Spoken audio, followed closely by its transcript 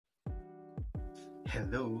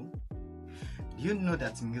Hello, do you know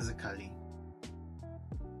that musically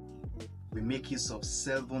we make use of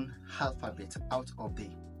 7 alphabets out of the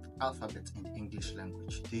alphabet in the English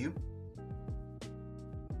language? Do you?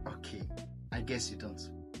 Okay, I guess you don't.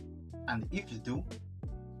 And if you do,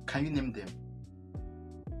 can you name them?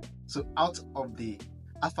 So out of the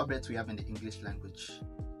alphabet we have in the English language,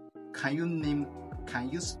 can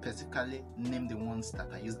you specifically name the ones that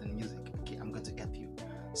are used in music? Okay, I'm going to help you.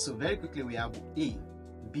 So very quickly, we have A,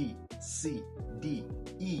 B, C, D,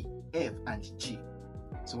 E, F, and G.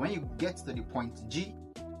 So when you get to the point G,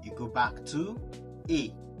 you go back to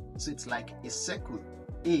A. So it's like a circle.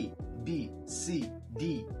 A, B, C,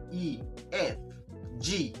 D, E, F,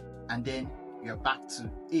 G, and then you're back to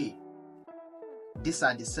A. These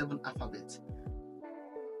are the 7 alphabets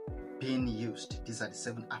being used. These are the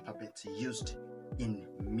 7 alphabets used in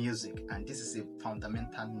music, and this is a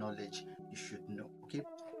fundamental knowledge you should know. Okay,